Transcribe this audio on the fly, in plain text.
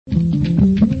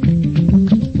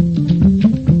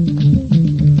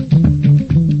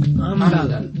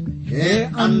andal he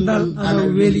andal ana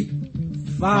weli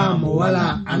faamo wala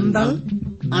andal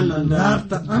ana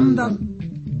darta andal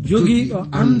jogiiɗo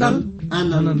andal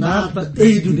ana darta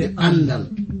ɓeydude andal.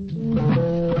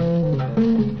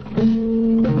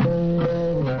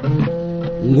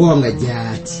 Ngonga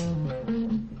jaati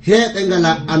heɓe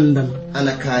ngala andal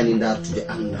ana kaani dartude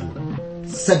andal,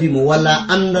 sabi mo wala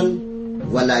andal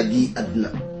wala bi adna,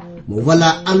 mo wala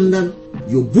andal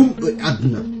yo bumɗo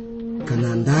adna. Kana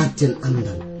darten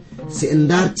andal, si en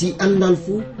darti andal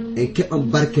fu en keɓan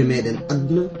barke meɗen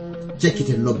adna,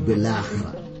 cakkite lobbe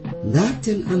lahara.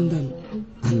 Darten andal,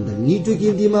 andal ni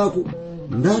jogindi mako.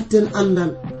 Darten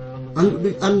andal,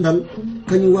 andude andal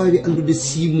kañum wawi andude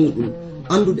simuɗum,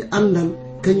 andude andal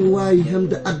kañum wawi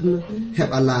hemde adna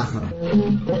heɓa lahara.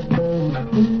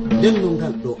 nden no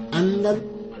ngal ɗo andal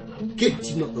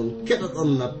kettino ɗon keɗa ɗon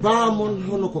na baamon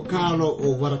hono ko kaalo o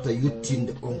warata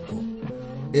yuttinde on ko,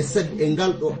 e sabi e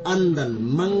ngal ɗo andal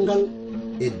mangal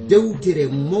e dewtere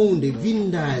mawnde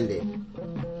windande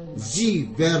ji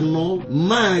Vernon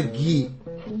maagi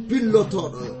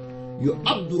pillotoɗo yo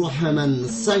Abdourahman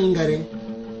Sangare,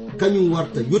 kañum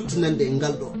warta yottinande e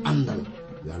ngal ɗo andal.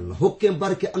 Yo Allah hokke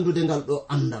barke andude ngal ɗo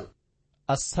andal.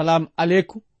 Assalamu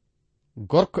aleykum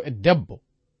gorko e debbo,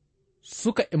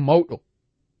 suka e mawɗo,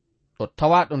 ɗo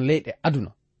tawaɗon leyɗe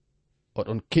aduna,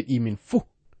 oɗon keɗi min fuu.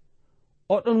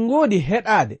 Oɗon ngoodi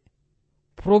heɗaade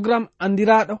programme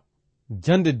andiraɗo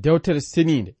jande dewtere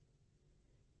seninde,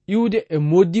 iwde e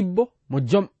modibbo mo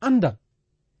jom andal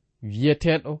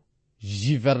wiyeteɗo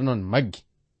J Vernon maggi.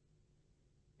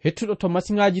 Hettuɗo to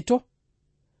masiŋaji to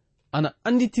ana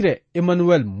anditire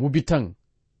Emmanuel Mubitan.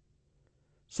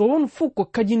 So won fuu ko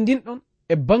kajindinɗon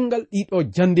e bangal ɗiɗo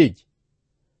jandeji,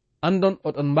 andon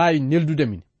oɗon mbawi neldude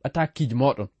min ɓatakiji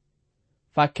moɗon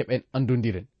fa keɓen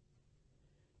andodiren.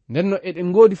 Ndenno eɗen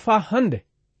ngoodi fa hande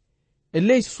e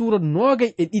ley suura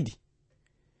 22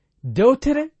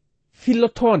 dewtere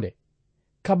fillotonde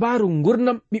kabaru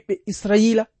gurnam ɓiɓɓe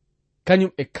Israila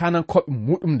kañum e kanankoɓe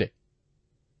muɗum nde.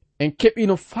 En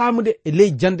keɓino faamude e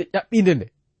ley jande ƴaɓɓinde nde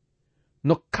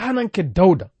no kananke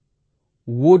Dawda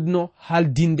wodno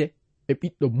haaldinde e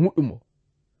ɓiɗɗo muɗum o,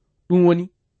 ɗum woni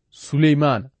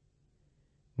Suleymana.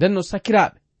 Nden no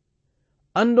sakiraɓe,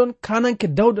 andon kananke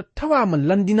Dawda tawama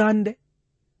landinande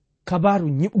kabaru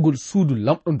nyiɓugol suudu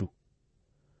lamɗo ndu.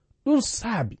 ɗum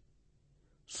saabi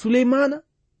Suleymana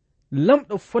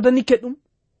lamɗo fodanike ɗum,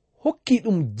 hokki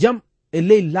ɗum jam e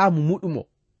ley laamu muɗum o,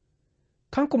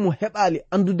 kanko mo heɓali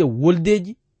andude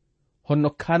woldeji honno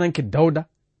kananke Dawda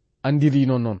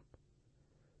andirino non.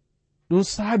 ɗum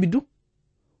saabi du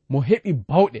mo heɓi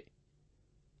bawɗe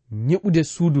nyiɓude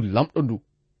suudu lamɗo ndu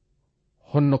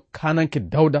honno kananke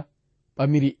Dawda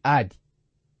ɓamiri aadi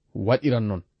waɗiran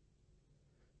non.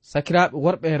 Sakiraɓe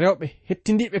worɓe e rewɓe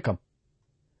hettindiɓe kam,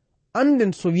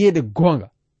 anden so wiyeede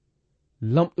goonga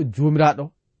lamɗo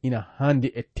jomiraɗo ina handi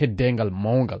e teddengal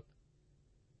mawngal,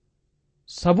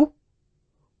 sabu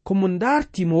komo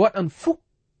darti mo waɗan fuu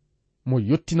mo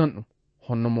yottinan ɗum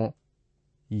honno mo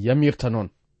yamirta non.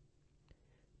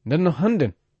 Nden no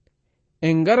hannden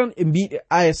en ngaran e mbiɗe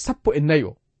aya 14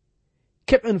 o,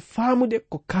 keɓen faamude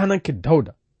ko kananke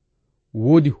Dawda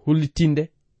woodi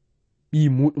hollitinde ɓi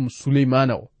muɗum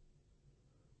Suleymana o,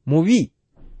 mo wi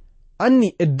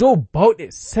anni e dow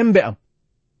bawɗe sembe am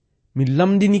mi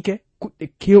lamdinike kuɗɗe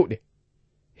kewɗe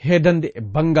heedande e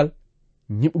bangal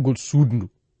nyiɓugol suudu ndu.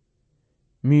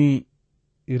 Mi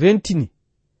rentini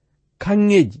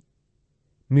kanŋeji,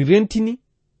 mi rentini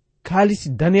kaalisi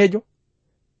danejo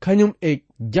kañum e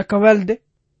jakawelde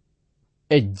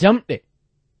e jamɗe,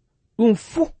 ɗum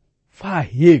fuu faa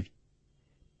heewi.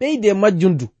 ɓeyde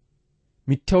majjum du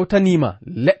mi tewtanima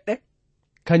leɗɗe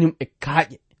kañum e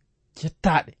kaaƴe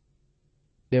cettaɗe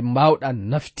ɗe mbawɗa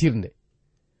naftirde.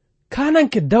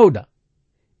 Kananke Dawda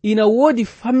ina woodi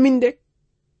famminde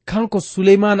kanko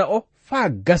Suleymana o faa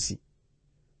gasi,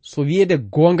 so wiyeede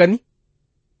goonga ni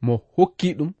mo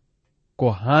hokki ɗum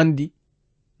ko handi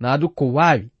naadu ko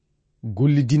waawi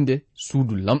gollidinde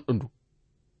suudu lamɗo ndu.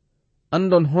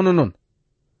 Andon hono non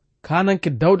kananke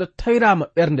Dawda tawirama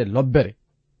ɓernde lobbere,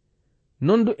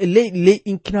 non du e leyɗi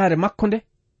inkinare makko nde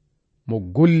mo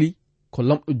golli ko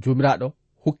lamɗo jomiraɗo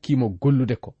hokkimo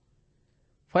gollude ko,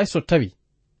 fay so tawi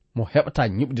mo heɓata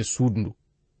nyiɓde suudu ndu.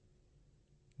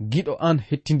 Giɗo an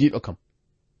hettindiɗo kam,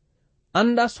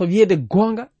 anda so wiyeede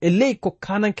goonga e ley ko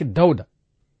kananke Dawda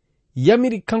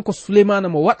yamiri kanko Suleymana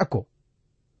mo waɗa ko,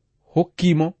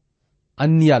 hokkimo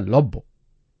anniya lobbo,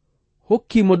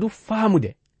 hokkimo du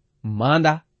faamude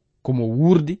manda komo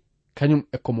wurdi kañum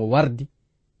e komo wardi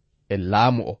e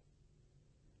laamu o.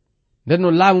 nden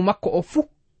no laamu makko o fuu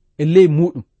e ley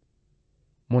muɗum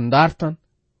mo dartan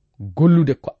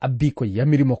gollude ko abbi ko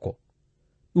yamirimo ko.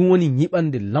 ɗum woni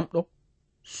nyiɓande lamɗo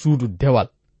suudu dewal.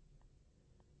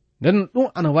 nden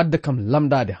ɗum ana wadda kam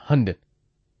lamdade hannden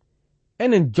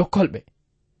enen jokkolɓe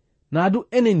naa du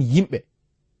enen yimɓe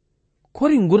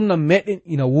kori gurnam meɗen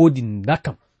ina woodi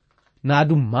ndakam naa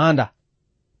du maanda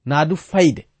naa du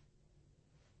fayde.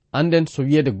 anden so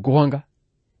wiyede goonga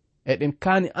eɗen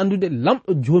kaani andude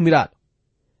lamɗo joomiraɗo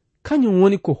kañum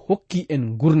woni ko hokki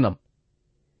en gurnam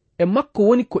e makko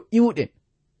woni ko iwɗen.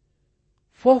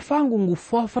 foofangu ngu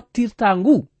foofattirta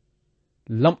ngu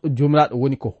lamɗo joomiraɗo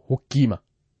woni ko hokkima.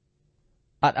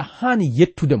 aɗa haani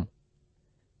yettudemo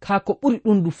kaa ko ɓuri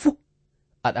ɗum du fuu.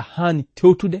 aɗa haani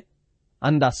tewtude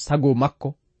anda sago makko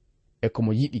e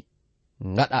komo yiɗi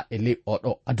ngaɗa e ley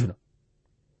oɗo aduna.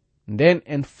 nden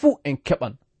en fuu en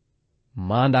keɓan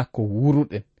maanda ko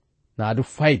wururɗen naa du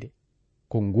fayde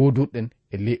ko godurɗen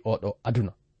e ley oɗo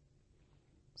aduna.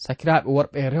 sakiraaɓe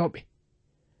worɓe e rewɓe,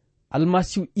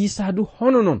 almasihu isa du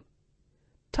hono non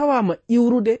tawama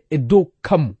iwrude e dow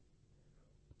kammu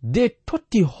de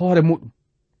totti hoore muɗum.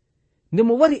 nde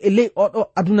mo wari e ley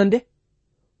oɗo aduna nde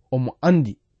omo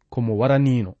andi komo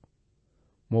waranino.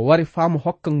 mo wari faamo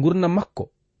hokka gurna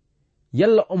makko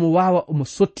yalla omo wawa omo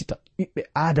sottita ɓiɓɓe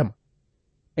adama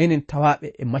enen tawaɓe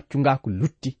e maccungaku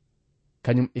lutti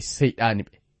kañum e seyɗani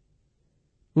ɓe.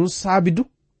 ɗum saabi du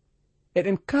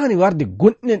eɗen kaani warde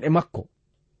gonɗinen e makko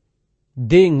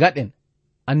de gaɗen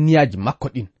anniyaji makko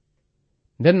ɗin.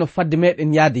 nden no fadde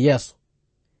meɗen yaade yeeso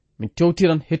min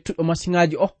tewtiran hettuɗo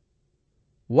masiŋaji o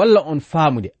walla on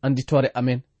faamude anditore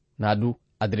amen naa du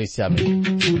adresse amen.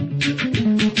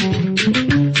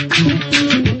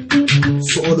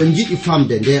 so oɗon jiɗi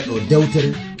famde nde ɗo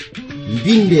dewtere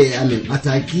binde e amen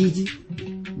atakiji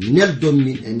neldon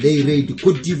min e ndey reydi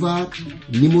Côte d'Ivoire.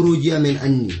 numéroji amen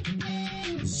anni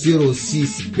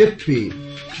 06 BP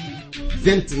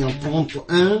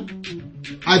 2131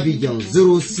 Abidjan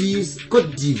 06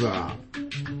 Côte d'Ivoire.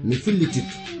 mi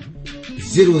fillitito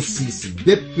 06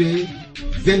 BP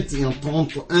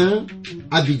 2131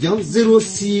 Abidjan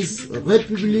 06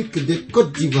 République de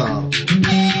Côte d'Ivoire.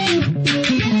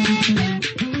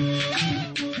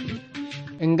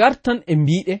 en gartan e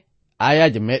mbiɗe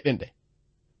ayaje meɗen ɗe.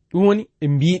 ɗum woni e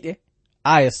mbiɗe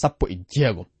aya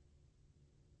 16.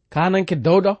 kananke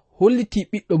dawda holliti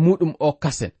ɓiɗɗo muɗum o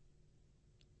kasen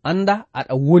anda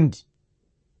aɗa wondi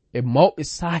e mawɓe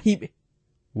sahiɓe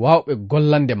wawɓe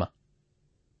gollande ma,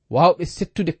 wawɓe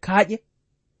settude kaaƴe,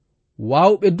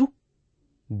 wawɓe du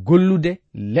gollude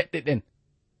leɗɗe ɗen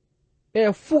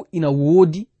e fuu ina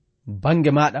woodi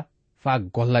bange maɗa faa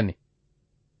gollane.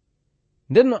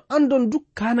 nden no andon du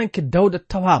kananke dawda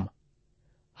tawama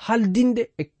haldinde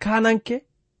e kananke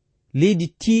leydi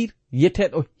tiir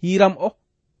yeteɗo hiram o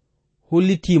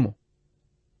hollitimo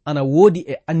ana woodi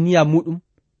e anniya muɗum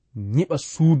nyiɓa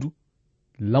suudu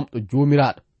lamɗo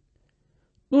joomiraɗo.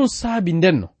 ɗum saabi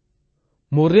ndenno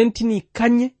mo rentini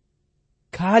kañe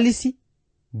kaalisi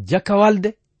jakawalde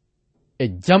e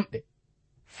jamɗe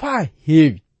faa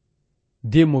heewi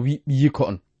de mo wi ɓiyiko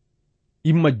on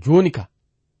imma joni ka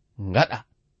ngaɗa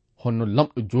honno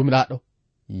lamɗo joomiraɗo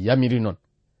yamiri non,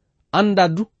 anda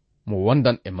du mo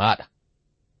wondan e maɗa.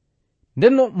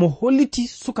 ndenno mo holliti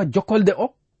suka jokolde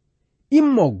o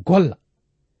immo golla.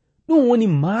 ɗum woni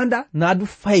maanda naa du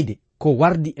fayde ko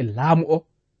wardi e laamu o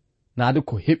naa du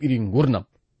ko heɓiri gurnam.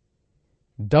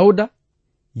 dawda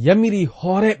yamiri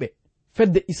hooreɓe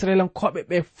fedde israelankoɓe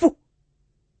ɓe fuu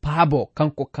paabo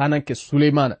kanko kananke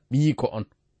suleymana ɓiyiko on.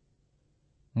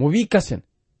 mo wi kasen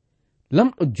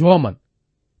lamɗo jooman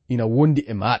ina wondi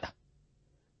e maɗa.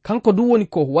 kanko du woni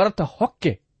ko warata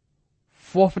hokke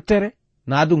foftere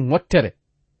naa du ŋottere.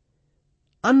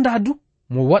 anda du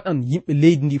mo waɗan yimɓe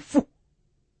leydi ndi fuu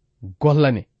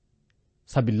gollane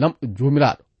sabi lamɗo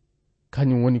joomiraɗo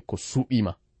kañum woni ko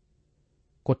suuɓima.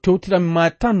 ko tewtiran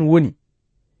ma tan woni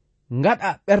ngaɗa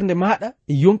ɓernde maɗa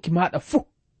e yonki maɗa fuu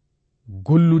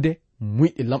gollude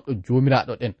muyɗe lamɗo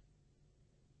joomiraɗo ɗen.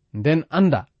 nden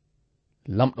anda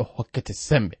lamɗo hokkete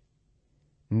sembe.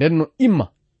 nden no imma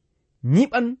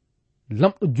nyiɓan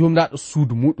lamɗo joomiraɗo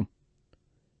suudu muɗum.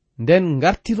 nden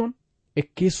gartiron e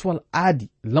keeswal aadi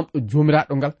lamɗo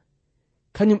joomiraɗo ngal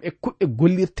kañum e kuɗɗe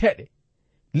gollirteɗe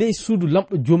ley suudu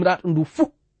lamɗo joomiraɗo ndu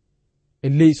fuu e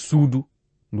ley suudu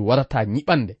ndu warata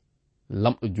nyiɓande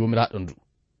lamɗo joomiraɗo ndu.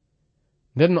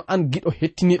 nden no an giɗo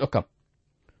hettiniɗo kam,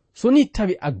 so ni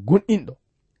tawi a gonɗinɗo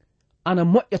ana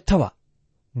moƴƴa tawa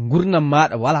gurnam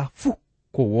maɗa wala fuu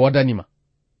ko wodanima.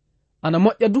 ana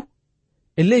moƴƴa du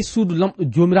e ley suudu lamɗo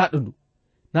joomiraɗo ndu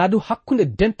naa du hakkunde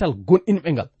dental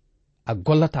gonɗinɓe ngal a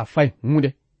gollata fay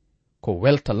hunde ko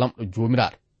welta lamɗo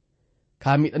jomiraɗo.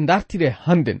 Ka miɗa dartire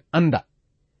handen anda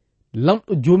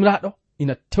lamɗo jomiraɗo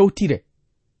ina tewtire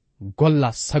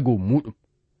golla sago muɗum.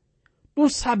 Ɗum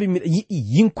saabi miɗa yiɗi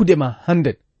yinkude ma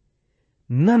handen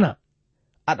nana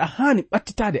aɗa hani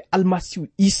ɓattitade almasihu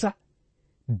Isa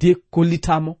de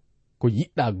kollitamo ko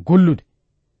yiɗɗa gollude.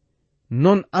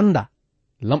 Non anda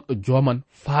lamɗo joman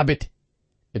faabete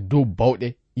e dow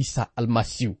bawɗe Isa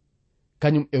almasihu,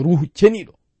 kañum e ruhu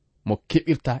ceniɗo mo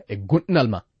keɓirta e gonɗinal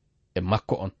ma e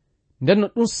makko on. Ndenno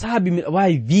ɗum saabi miɗa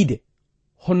wawi wiide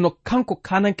honno kanko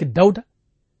kananke Dawda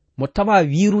mo tawa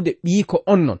wirude ɓiiko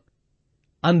on non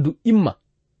andu imma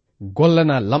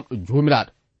gollana lamɗo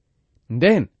jomiraɗo,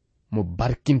 nden mo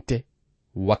barkinte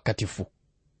wakkati fuu.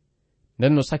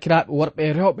 Ndenno sakiraɓe worɓe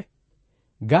e rewɓe,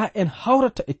 ga en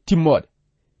hawrata e timmode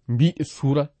mbiɗe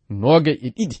suura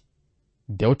 22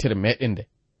 dewtere meɗen nde.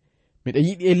 Miɗa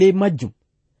yiɗi e ley majjum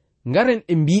ngaren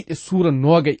e mbiɗe suura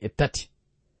 23.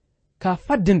 Ka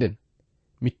fadde nden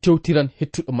mi tewtiran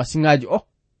hettuɗo masiŋaji o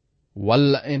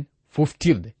walla en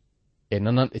foftirde e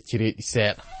nananɗe cireɗi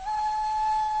seeɗa.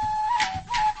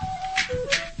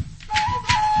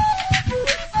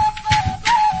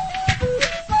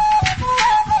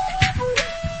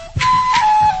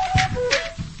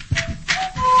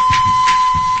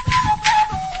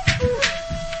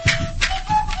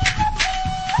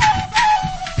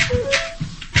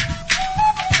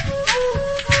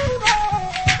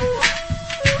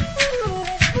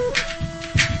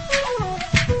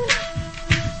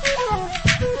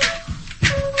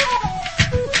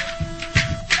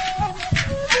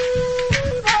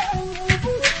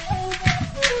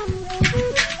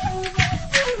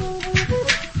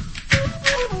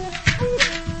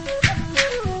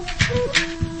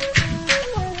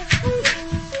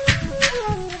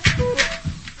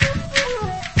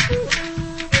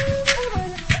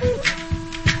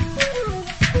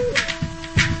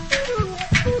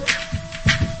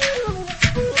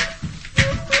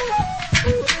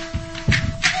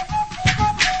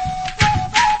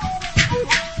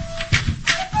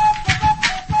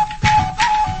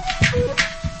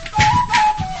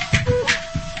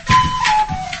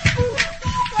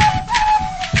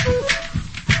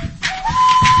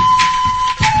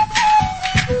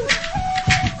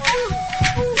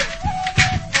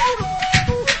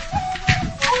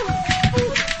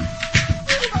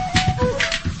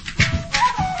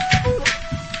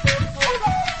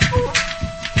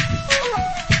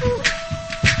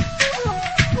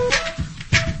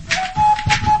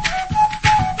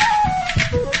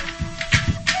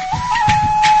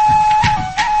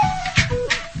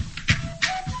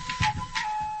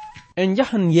 En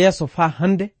jahan yeeso fa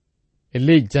hande e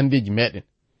ley jandeji meɗen.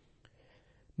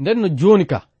 Nden no joni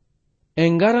ka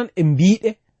en garan e mbiɗe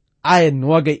aya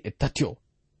 23 o.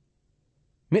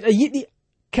 Miɗa yiɗi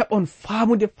keɓon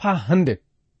faamude fa hande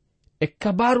e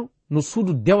kabaru no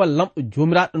suudu dewal lamɗo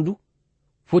jomiraɗo ndu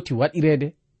foti waɗirede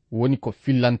woni ko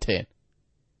fillante en.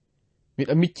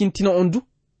 Miɗa miccintina on du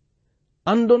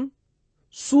andon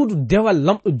suudu dewal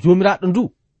lamɗo jomiraɗo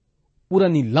ndu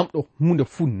ɓurani lamɗo hunde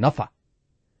fuu nafa.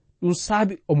 Ɗum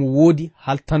saabi omo woodi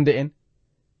haltande en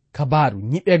kabaru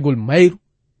nyiɓegol mayru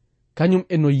kañum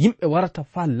e no yimɓe warata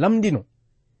fa lamdino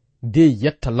de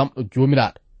yetta lamɗo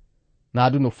jomiraɗo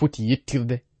naadu no foti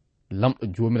yettirde lamɗo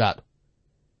jomiraɗo.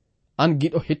 An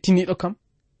giɗo hettiniɗo kam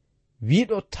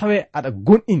wiɗo tawe aɗa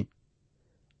gonɗini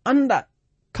anda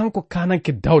kanko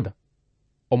kananke Dawda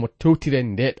omo tewtire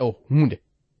nde ɗo hunde.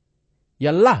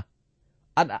 Yalla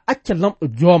aɗa acca lamɗo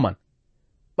joman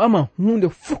ɓama hunde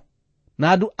fuu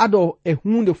naadu ado e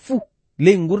hunde fuu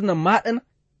ley gurna maɗana.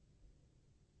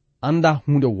 Anda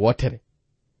hunde wotere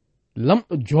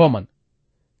lamɗo joman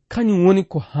kañum woni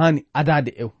ko hani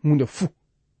adade e hunde fuu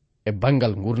e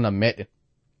bangal gurna meɗen.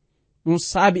 Ɗum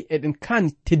saabi eɗen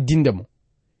kani teddinde mo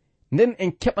nden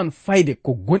en keɓan fayde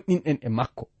ko gonɗinɗen e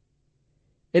makko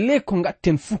e ley ko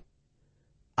gatten fuu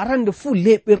arande fuu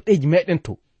ley ɓerɗeji meɗen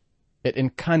to eɗen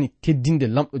kani teddinde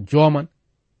lamɗo joman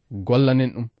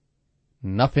gollanen ɗum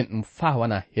nafen ɗum fa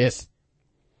wana heese.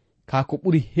 Ka ko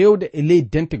ɓuri hewde e ley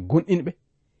dente gonɗinɓe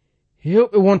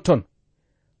hewɓe wonton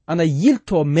ana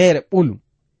yilto mere ɓolum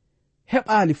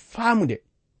heɓali faamude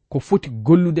ko foti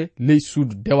gollude ley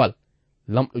suudu dewal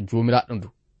lamɗo jomiraɗo ndu.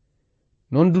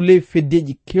 Non du ley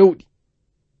feddeji kewɗi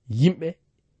yimɓe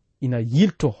ina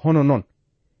yilto hono non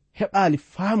heɓali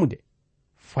faamude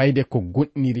fayde ko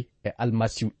gonɗiniri e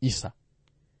almasihu Isa.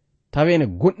 Tawene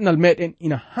gonɗinal meɗen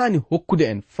ina hani hokkude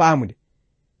en faamude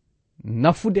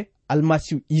nafude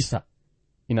almasihu Isa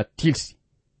ina tilsi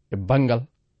e bangal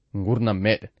gurnam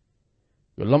meɗen.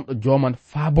 Yo lamɗo joman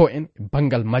faabo en e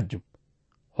bangal majjum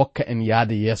hokka en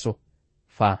yaade yeeso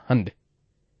fa hande.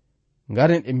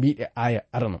 ngaren e mbiɗe aya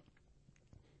arano.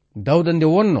 Dawda nde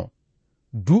wonno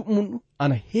duuɓmum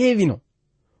ana heewino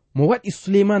mo waɗi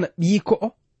Suleymana ɓiiko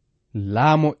o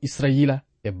laamo Israyila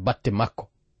e batte makko.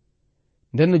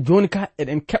 Ndenno joni ka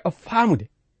eɗen keɓa faamude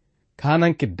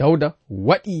kananke Dawda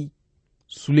waɗi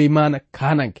Suleymana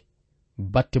kananke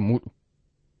batte muɗum.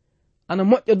 Ana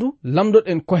moƴƴa du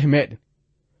lamdoɗen kohe meɗen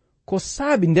ko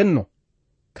saabi ndenno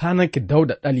kananke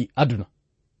Dawda ɗali aduna.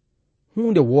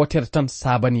 Hunde wotere tan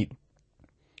saabani ɗum.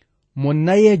 Mo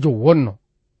nayejo wonno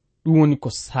ɗum woni ko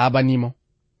saabanimo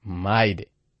maayde.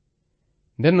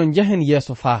 Ndenno njahen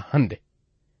yeeso faa hande.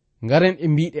 Ngaren e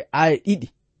mbiɗe aya 2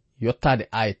 yottade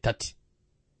aya 3.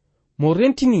 Mo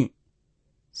rentini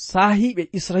saahiɓe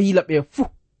Israyila ɓe fuu,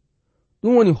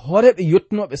 ɗum woni horeɓe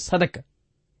yottunoɓe sadaka,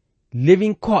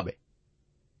 lewinkoɓe,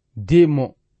 de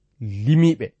mo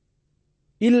limiɓe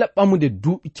illa ɓamude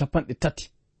duuɓi 30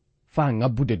 faa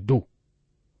ngabbude dow.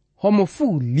 Homo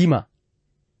fuu lima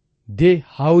de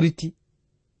hawriti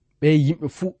ɓe yimɓe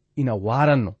fuu ina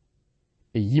waranno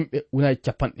e yimɓe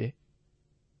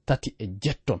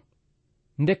 30.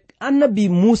 Nde annabi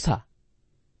Musa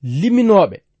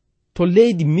liminoɓe to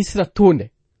leydi Misra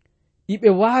tonde iɓe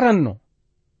waranno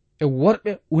e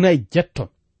worɓe 60.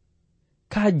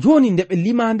 Ka joni nde ɓe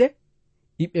limande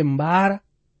iɓe mbaara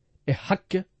e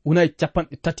hakke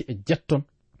 30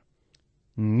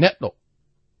 neɗɗo.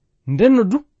 Ndenno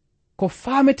du ko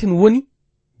faameten woni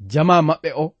jama maɓɓe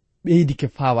o ɓeydike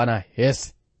faa wana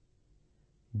heese.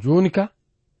 Joni ka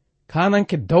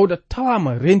kananke Dawda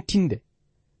tawama rentinde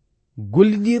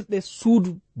gollidirɗe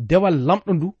suudu dewal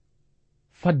lamɗo ndu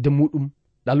fadde muɗum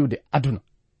ɗalude aduna.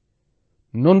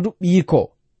 Non du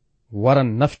ɓiiko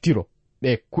waran naftiro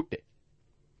ɗe kuɗɗe.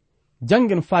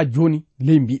 Jangen faa joni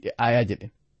ley mbiɗe ayaje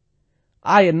ɗen.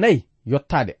 Aya 4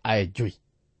 yottade aya 5.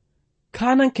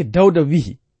 Kananke Dawda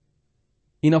wihi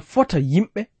ina fota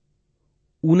yimɓe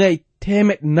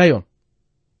 100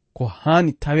 ko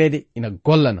hani tawede ina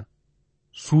gollana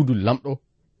suudu lamɗo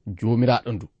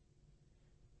jomiraɗo ndu.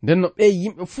 Ndenno ɓe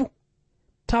yimɓe fuu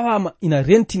tawama ina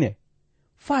rentine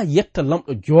faa yetta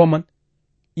lamɗo joman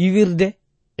iwirde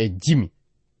e jimi.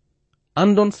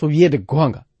 Andon so wiyede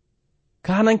gonga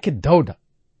kananke Dawda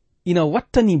ina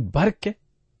wattani barke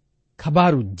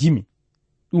kabaru jimi,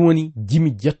 ɗum woni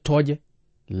jimi jettoje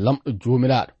lamɗo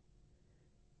jomiraɗo.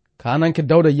 Kananke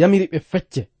Dawda yamiri ɓe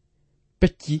fecce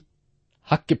pecci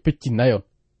hakke pecci 4: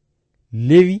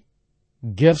 Lewi,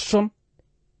 Gerson,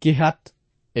 Kehat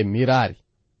e Mirari.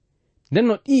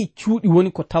 Ndenno ɗi cuuɗi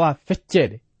woni ko tawa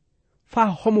feccede faa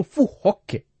homo fuu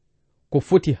hokke ko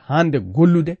foti hande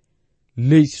gollude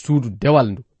ley suudu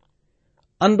dewal ndu.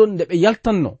 Andon nde ɓe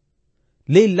yaltanno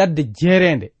ley ladde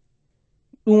jeerende,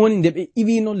 ɗum woni nde ɓe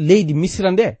iwino leydi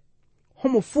Misra nde,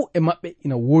 homo fuu e maɓɓe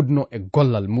ina woduno e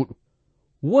gollal muɗum.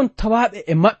 Won tawaɓe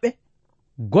e maɓɓe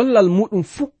gollal muɗum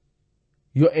fuu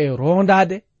yo e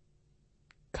rondade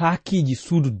kaakiji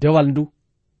suudu dewal ndu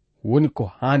woni ko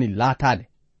hani laatade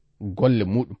golle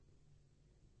muɗum.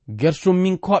 Gerson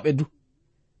minkoɓe du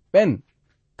ɓen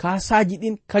kaasaji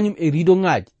ɗin kañum e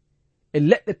ridoŋaji e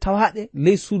leɗɗe tawaɗe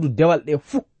ley suudu dewal ɗe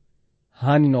fuu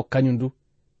hani no kañum du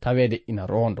tawede ina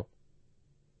rondo.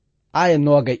 Aya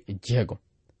 26.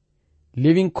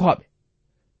 Lewinkoɓe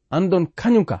andon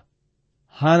kañum ka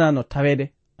hanano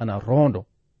tawede ana rondo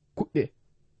kuɗɗe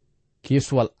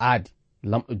kesuwal aadi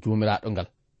lamɗo jomiraɗo ngal.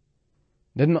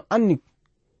 Ndenno anni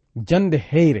jande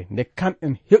heyre nde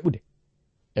kanɗen heɓude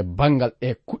e bangal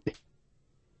ɗe kuɗɗe.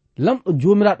 Lamɗo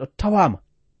jomiraɗo tawama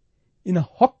ina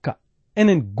hokka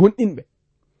enen gonɗinɓe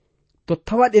to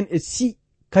tawaɗen e si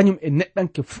kañum e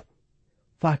neɗɗanke fuu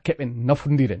faa keɓen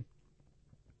nafodiren.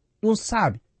 Ɗum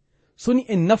saabi soni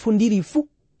en nafodiri fuu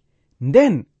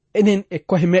nden enen e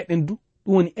kohe meɗen du,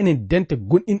 ɗum woni enen dente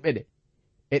gonɗinɓe ɗe,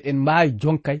 eɗen mbawi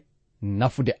jonkay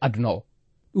nafude aduna o,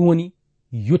 ɗum woni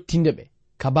yottinde ɓe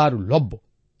kabaru lobbo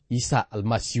Isa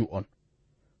almasihu on.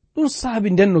 Ɗum saabi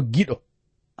ndenno giɗo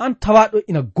an tawaɗo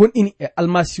ina gonɗini e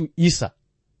almasihu Isa,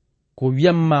 ko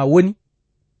wiyamma woni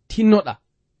tinnoɗa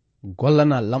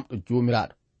gollana lamɗo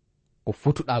jomiraɗo ko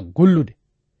fotuɗa gollude.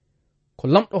 Ko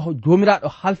lamɗo jomiraɗo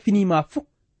halfinima fuu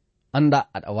anda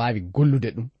aɗa wawi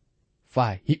gollude ɗum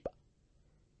faa hiɓɓa.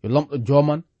 Yo lamɗo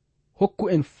joman hokku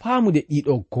en faamude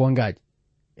ɗiɗo gongaji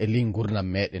e ley gurdam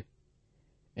meɗen.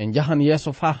 En jahan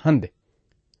yeeso faa hande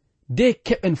de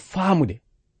keɓen faamude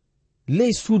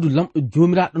ley suudu lamɗo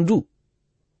jomiraɗo ndu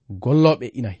golloɓe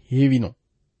ina heewino.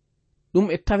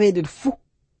 Ɗum e tawede fuu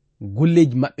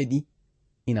golleji maɓɓe ɗi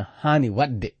ina hani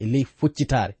wadde e ley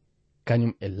foccitare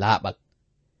kañum e laaɓal.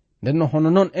 Ndenno hono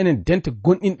noon enen dente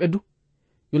gonɗinɓe du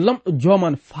yo lamɗo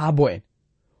joman faabo en,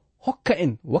 hokka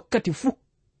en wakkati fuu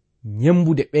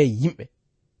nyembude ɓe yimɓe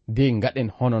de ngaɗen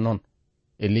hono non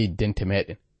e ley dente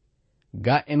meɗen.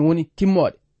 Ga en woni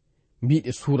timmoɗe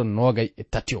mbiɗe suura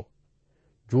 23 o.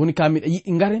 Joni ka miɗa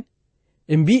yiɗi ngaren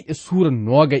e mbiɗe suura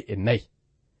 24.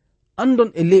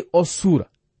 Andon e ley o suura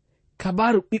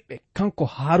kabaru ɓiɓɓe kanko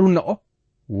Haruna o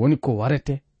woni ko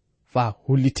warete fa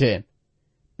hollite en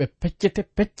ɓe peccete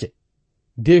pecce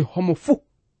de homo fuu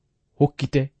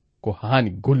hokkite ko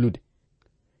hani gollude.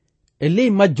 E ley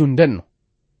majjum ndenno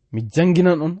mi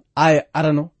janginan on aya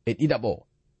arano e ɗiɗaɓo o.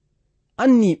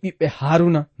 Anni ɓiɓɓe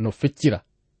Haruna no feccira.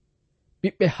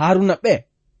 Ɓiɓɓe Haruna ɓe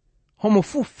homo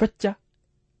fuu fecca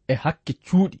e hakke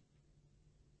cuuɗi.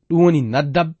 Ɗum woni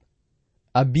Nadab,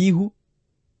 Abihu,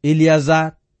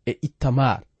 Eliazar e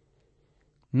Ittamar.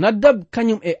 Nadab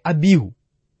kañum e Abihu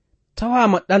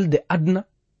tawama ɗalde aduna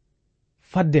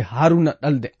fadde Haruna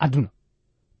ɗalde aduna.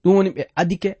 Ɗum woni ɓe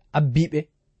adike abbiɓe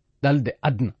ɗalde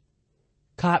aduna.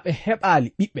 Ka ɓe heɓali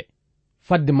ɓiɓɓe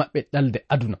fadde maɓɓe ɗalde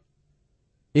aduna.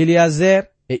 Eliazar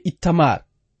e Ittamar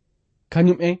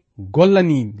kañum en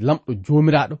gollani lamɗo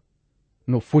jomiraɗo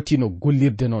no foti no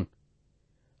gollirde non.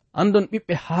 Andon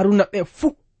ɓiɓɓe Haruna ɓe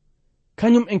fuu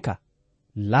kañum en ka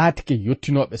laatike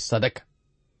yottinoɓe sadaka.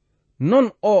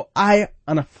 Non o aya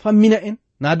ana fammina en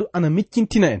naadu ana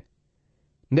miccintina en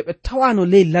nde ɓe tawano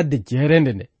ley ladde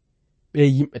jerende nde ɓe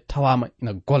yimɓe tawama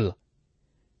ina golla.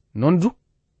 Non du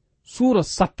suura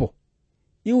 10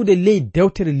 iwde ley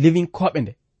dewtere levinkoɓe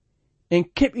nde en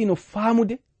keɓino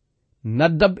faamude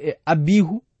Nadab e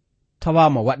Abihu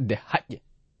tawama waɗde haƴƴe.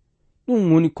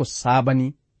 Ɗum woni ko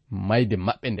saabani mayde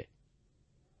maɓɓe nde.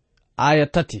 Aya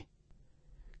 3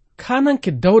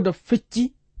 kananke Dawda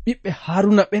fecci ɓiɓɓe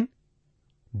Haruna ɓen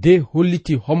de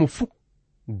holliti homo fuu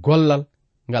gollal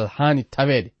ngal hani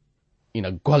tawede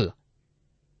ina golla.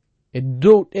 E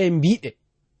dow ɗe mbiɗe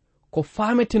ko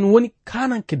fameten woni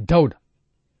kananke Dawda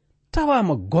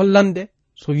tawama gollande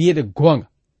so wiyede gonga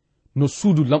no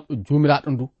suudu lamɗo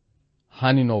jomiraɗo ndu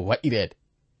hani no waɗirede.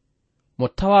 Mo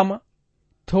tawama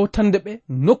tewtande ɓe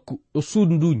nokku ɗo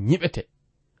suudu ndu nyiɓete.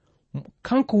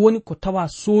 Kanko woni ko tawa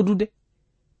sodude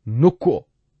nokku o.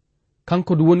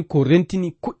 Kanko du woni ko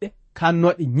rentini kuɗɗe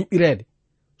kannoɗe nyiɓirede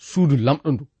suudu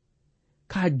lamɗo ndu.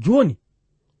 Ka joni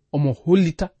omo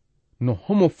hollita no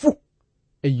homo fuu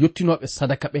e yottinoɓe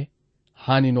sadaka ɓe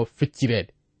hani no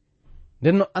feccirede.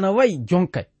 Nden no ana wayi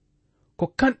jonkay ko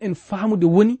kanɗen faamude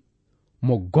woni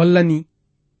mo gollani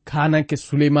kananke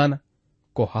Suleymana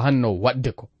ko hanno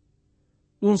wadde ko.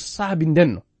 Ɗum saabi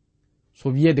ndenno so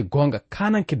wiyede gonga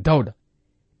kananke Dawda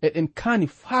eɗen kani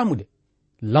faamude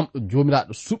lamɗo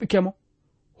jomiraɗo suɓikemo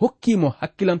hokkimo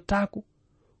hakkilantaku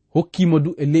hokkimo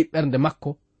du e ley ɓernde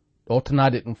makko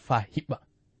ɗowtanade ɗum fa hiɓɓa.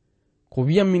 Ko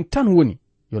wiyam min tan woni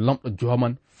yo lamɗo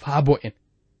joman faabo en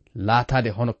laatade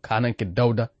hono kananke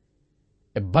Dawda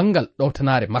e bangal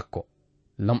ɗowtanare makko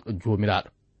lamɗo jomiraɗo.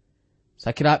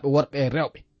 Sakiraɓe worɓe e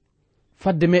rewɓe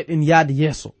fadde meɗen yaade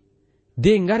yeeso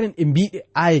de ngaren e mbiɗe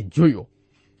aya 5 o.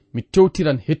 Mi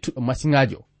tewtiran hettuɗo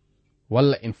masiŋaji o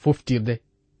walla en foftirde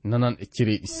nanan e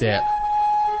cereɗi seeɗa.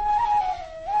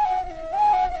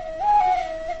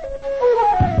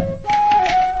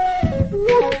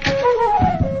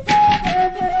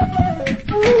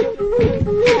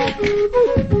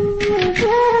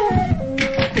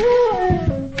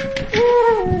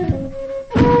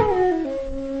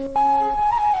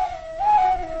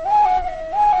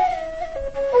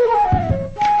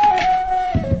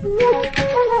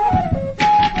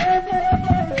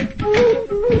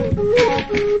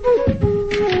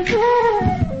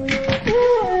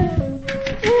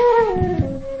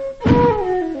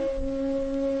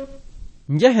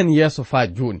 Njehen yeeso fa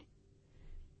joni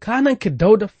kananke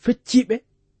Dawda fecciɓe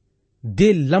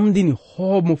de lamdini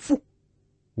homo fuu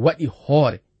waɗi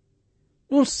hoore.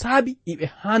 Ɗum saabi iɓe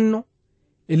hanno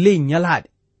e ley nyalaaɗe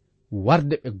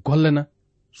warde ɓe gollana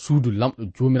suudu lamɗo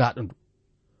jomiraɗo ndu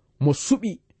mo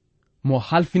suɓi mo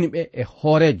halfini ɓe e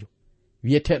hoorejo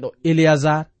wiyeteɗo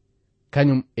Eliazar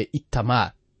kañum e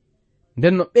Ittamar.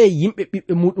 Ndenno ɓe yimɓe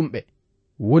ɓiɓɓe muɗum ɓe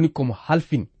woni komo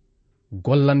halfini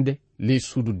gollande ley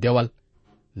suudu dewal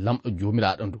lamɗo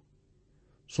jomiraɗo ndu.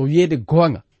 So wiyede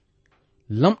gonga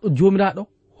lamɗo jomiraɗo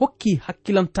hokki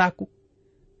hakkilantaku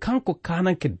kanko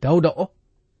kananke Dawda o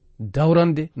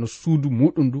dawrande no suudu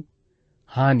muɗum ndu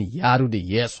hani yarude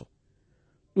yeeso.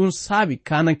 Ɗum saabi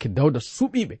kananke Dawda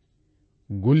suɓiɓe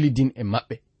gollidin e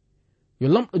maɓɓe yo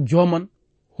lamɗo joman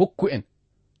hokku en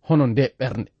hono nde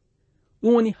ɓernde.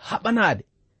 Ɗum woni haɓanade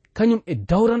kañum e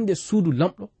dawrande suudu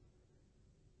lamɗo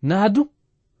naadu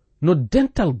no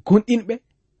dental gonɗinɓe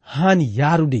hani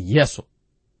yarude yeeso.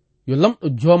 Yo lamɗo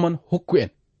joman hokku en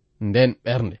nden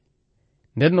ɓernde.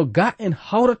 Nden no ga en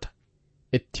hawrata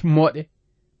e timmoɗe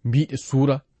mbiɗe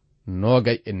suura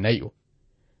 24 o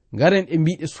ngaren e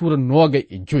mbiɗe suura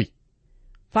 25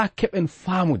 faa keɓen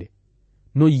faamude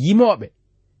no yimoɓe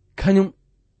kañum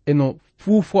e no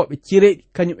fuufoɓe cireɗi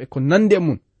kañum e ko nande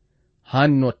mum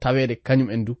hani no tawede kañum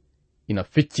en du ina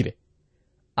feccire.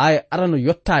 aya arano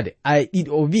yottade aya 2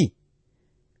 o wi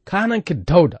kananke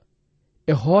Dawda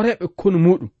e hooreɓe kono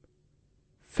muɗum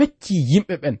fecci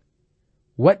yimɓe ɓen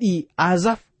waɗi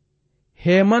Asaf,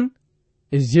 Heman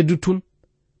e Jedutun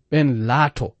ɓen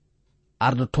laato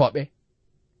ardotoɓe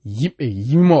yimɓe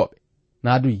yimoɓe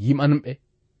naadu yimanɓe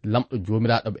lamɗo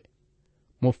jomiraɗo ɓe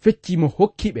mo fecci mo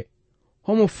hokkiɓe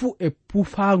homo fuu e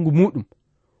puufaangu muɗum,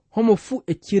 homo fuu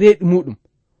e cireɗi muɗum,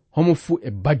 homo fuu e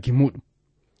baggi muɗum.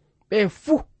 ɓe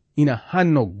fuu ina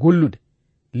hanno gollude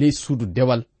ley suudu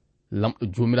dewal lamɗo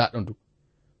jomiraɗo ndu.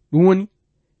 ɗum woni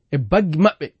e baggi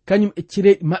maɓɓe kañum e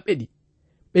cireɗi maɓɓe ɗi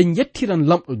ɓe jettiran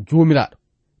lamɗo jomiraɗo,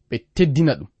 ɓe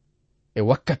teddina ɗum e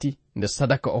wakkati nde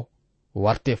sadaka o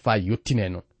warte faa yottine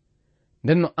non.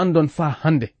 nden no andon faa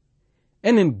hande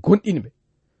enen gonɗinɓe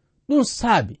ɗum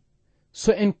saabi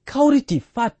so en kawriti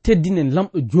faa teddinen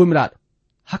lamɗo jomiraɗo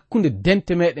hakkunde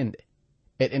dente meɗen ɗe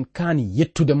eɗen kaani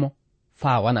yettude mo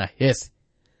faa wana heese,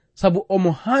 sabu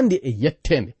omo handi e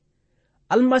yettende.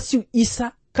 Almasihu Isa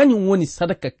kañum woni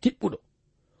sadaka kiɓɓuɗo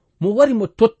mo wari mo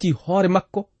totti hoore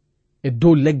makko e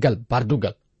dow leggal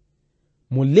bardugal,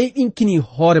 mo leyɗinkini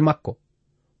hoore makko,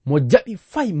 mo jaɓi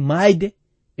fay maayde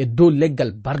e dow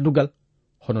leggal bardugal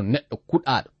hono neɗɗo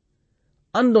kuɗaɗo.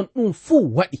 andon ɗum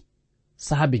fuu waɗi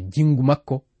saabe jingu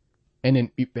makko enen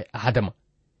ɓiɓɓe Adama.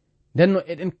 ndenno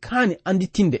eɗen kaani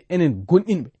anditinde enen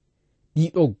gonɗinɓe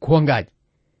ɗiɗo gongaji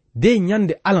de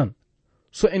nyande alan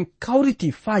so en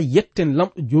kawriti faa yetten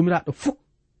lamɗo jomiraɗo fuu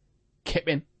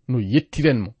keɓen no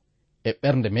yettiren mo e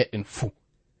ɓernde meɗen fuu.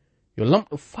 yo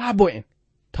lamɗo faabo en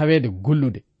tawede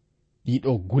gollude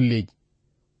ɗiɗo golleji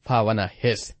faa wana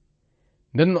heese.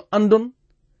 ndenno andon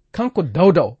kanko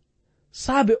Dawda o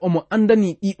saabe omo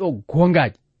andani ɗiɗo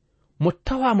gongaji mo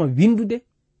tawama windude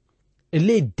e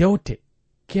ley dewte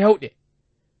kewɗe.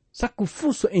 sakku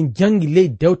fuu so en jangi ley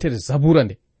dewtere Zabura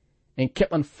nde en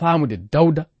keɓan faamude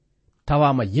Dawda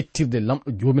tawama yettirde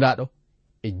lamɗo jomiraɗo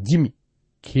e jimi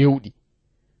kewɗi.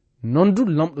 non du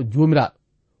lamɗo jomiraɗo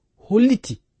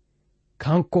holliti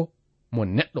kanko mo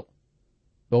neɗɗo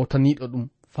ɗowtaniɗo ɗum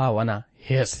faa wana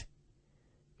heese.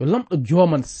 yo lamɗo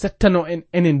joman settano en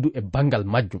enen du e bangal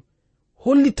majjum,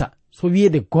 hollita so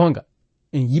wiyede gonga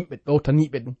en yimɓe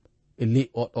ɗowtaniɓe ɗum e ley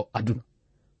oɗo aduna,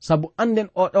 sabu anden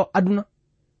oɗo aduna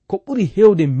ko ɓuri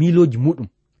hewde miiloji muɗum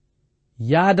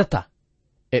yaadata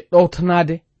e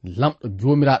ɗowtanade lamɗo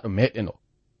jomiraɗo meɗen o.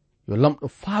 yo lamɗo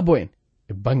faabo en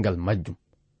e bangal majjum.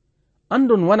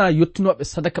 andon wana yottinoɓe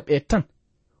sadaka ɓe tan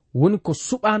woni ko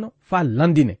suɓano faa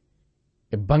landine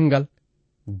e bangal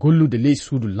gollude ley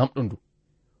suudu lamɗo ndu.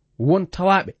 won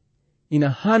tawaɓe ina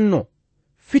hanno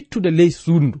fittude ley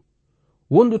suudu ndu,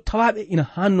 wondu tawaɓe ina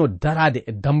hanno darade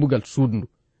e dambugal suudu ndu.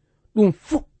 ɗum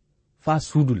fuu faa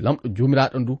suudu lamɗo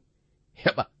jomiraɗo ndu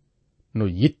heɓa no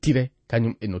yettire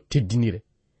kañum e no teddinire.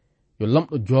 yo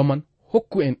lamɗo joman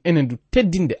hokku en enen du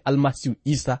teddinde Almasihu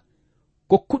Isa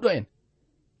kokkuɗo en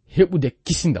heɓude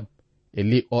kisindam e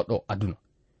ley oɗo aduna.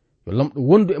 yo lamɗo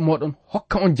wondu e moɗon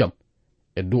hokka on jam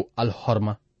e dow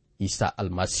alhorma Isa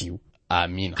Almasihu.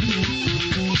 amina.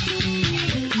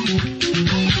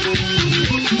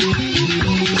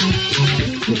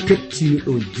 ko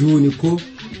kettiniɗo joni ko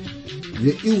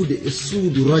yo iwde e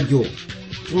suudu radio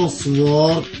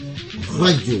Transworld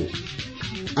radio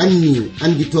anni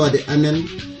anditode amen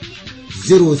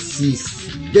 06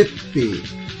 BP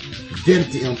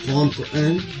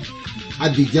 2131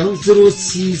 Abidjan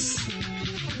 06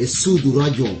 e suudu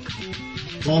radio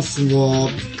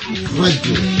Transworld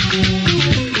radio.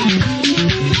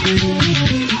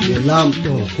 yo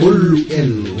lamɗo hollu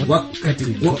en wakkati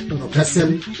goɗɗo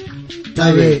kasel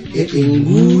tawe eɗen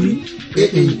nguuri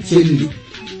eɗen celli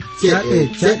ceɗe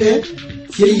ceɗe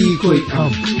ceyi koye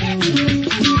am.